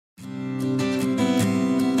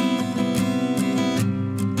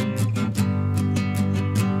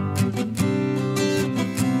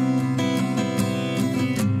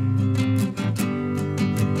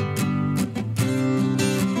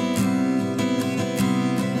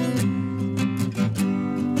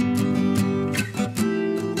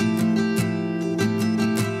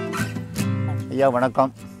ஐயா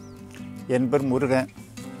வணக்கம். என் பேர் முருகன்.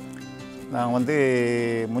 நான் வந்து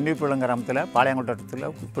முன்னிப்புலம் கிராமத்தில் பாளையங்கோட்டத்தில்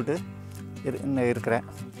உட்பட்டு இருக்கிறேன்.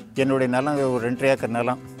 என்னுடைய நிலம் ஒரு 2 ஏக்கர்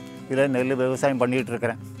நிலம். இதில் நெல் விவசாயம்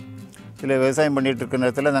பண்ணிகிட்ருக்கிறேன். இதில் விவசாயம் பண்ணிகிட்ருக்க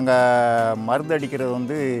நேரத்தில் நாங்கள் மருந்து அடிக்கிறது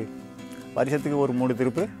வந்து வருஷத்துக்கு ஒரு 3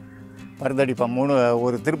 திருப்பு மருந்து அடிப்போம்.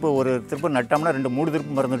 ஒரு திருப்பு நட்டோம்னா 2-3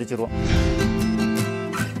 திருப்பு மருந்து அடிச்சிருவோம்.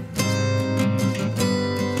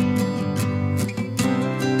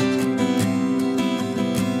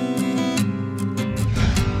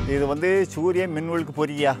 இது வந்து சூரிய மின்வெளுக்கு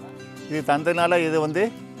பொறியா இது தந்ததுனால இது வந்து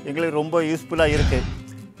எங்களுக்கு ரொம்ப யூஸ்ஃபுல்லாக இருக்குது.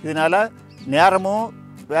 இதனால் நேரமும்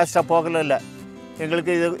வேஸ்ட்டாக போகல இல்லை.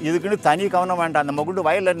 எங்களுக்கு இதுக்குன்னு தனி கவனம் வேண்டாம். நம்ம கொண்டு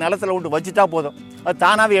வயலில் நிலத்தில் கொண்டு வச்சுட்டா போதும், அது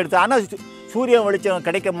தானாகவே எடுத்து. ஆனால் சூரிய வெளிச்சம்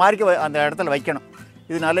கிடைக்க மாதிரி அந்த இடத்துல வைக்கணும்.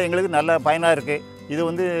 இதனால எங்களுக்கு நல்ல பயனாக இருக்குது. இது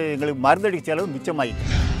வந்து எங்களுக்கு மருந்தடிக்க செலவு மிச்சமாகிட்டு,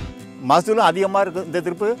 மசூலும் அதிகமாக இருக்குது. இந்த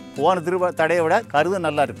திருப்பு போன திருப்பு தடையை விட கருது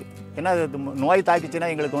நல்லா இருக்குது. ஏன்னா நோய் தாக்கிச்சுன்னா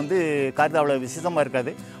எங்களுக்கு வந்து கருது அவ்வளோ விசேஷமாக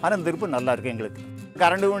இருக்காது. ஆனால் இந்த திருப்பு நல்லா இருக்குது. எங்களுக்கு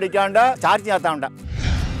கரண்டு முடிக்காண்டா சார்ஜ் ஆற்றாண்டா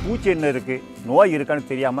பூச்சி என்ன இருக்குது நோய் இருக்கான்னு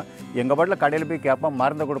தெரியாமல் எங்கள் பாட்டில் கடையில் போய் கேட்பான்,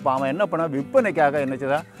 மருந்தை கொடுப்பான். அவன் என்ன பண்ணால் விற்பனைக்காக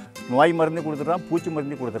என்னச்சுதான் நோய் மருந்து கொடுத்துருக்கான், பூச்சி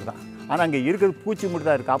மருந்து கொடுத்துருக்கான். ஆனால் அங்கே இருக்கிறது பூச்சி மட்டும்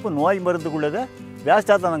தான் இருக்குது. அப்போ நோய் மருந்துக்குள்ளதை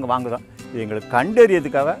வேஸ்ட்டாக தான் நாங்கள் வாங்குகிறோம். இது எங்களுக்கு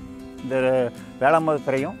கண்டறியதுக்காக இந்த வேளாண்மை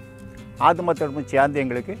துறையும் ஆத்மா தடுப்பும் சேர்ந்து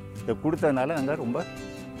எங்களுக்கு இதை கொடுத்ததுனால நாங்கள் ரொம்ப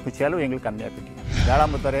செலவு எங்களுக்கு கம்மியாக போயிட்டு.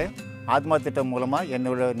 வேளாண்மை துறை ஆத்மா திட்டம் மூலமாக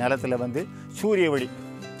என்னோட நிலத்தில் வந்து சூரிய ஒளி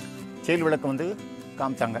செயல் விளக்கம் வந்து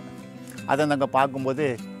காமிச்சாங்க. அதை நாங்கள் பார்க்கும்போது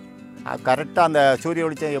கரெக்டாக அந்த சூரிய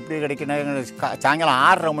வெளிச்சம் எப்படி கிடைக்குன்னா சாயங்காலம்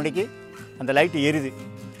 6:30 மணிக்கு அந்த லைட்டு எரியுது.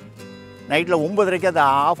 நைட்டில் 9:30க்கு அது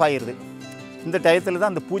ஆஃப் ஆகிடுது. இந்த டயத்தில்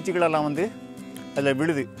தான் அந்த பூச்சிகளெல்லாம் வந்து அதில்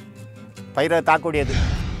விழுது, பயிரை தாக்கக்கூடியது.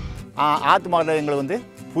 ஆத்மாவில் எங்களுக்கு வந்து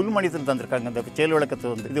புல் மணித்தில் தந்திருக்காங்க இந்த செயல் விளக்கத்தை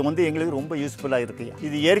வந்து. இது வந்து எங்களுக்கு ரொம்ப யூஸ்ஃபுல்லாக இருக்குது.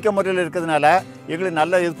 இது இயற்கை முறையில் இருக்கிறதுனால எங்களுக்கு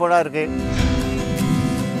நல்ல யூஸ்ஃபுல்லாக இருக்குது.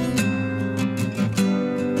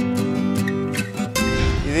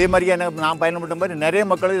 இதே மாதிரி நான் பயன்படுத்த மாதிரி நிறைய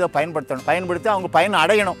மக்களும் இதை பயன்படுத்தி அவங்க பயன்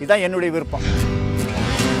அடையணும். இதுதான் என்னுடைய விருப்பம்.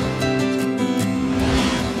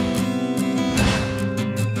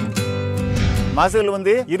 மகசூல்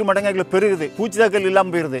வந்து 2 மடங்கு எங்களுக்கு பெருகுது, பூச்சிதாக்கல்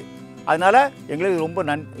இல்லாமல் போயிடுது. அதனால எங்களுக்கு ரொம்ப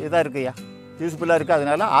இதாக இருக்குய்யா, யூஸ்ஃபுல்லாக இருக்குது.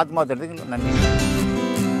 அதனால ஆத்மா திட்டத்துக்கு நன்றி.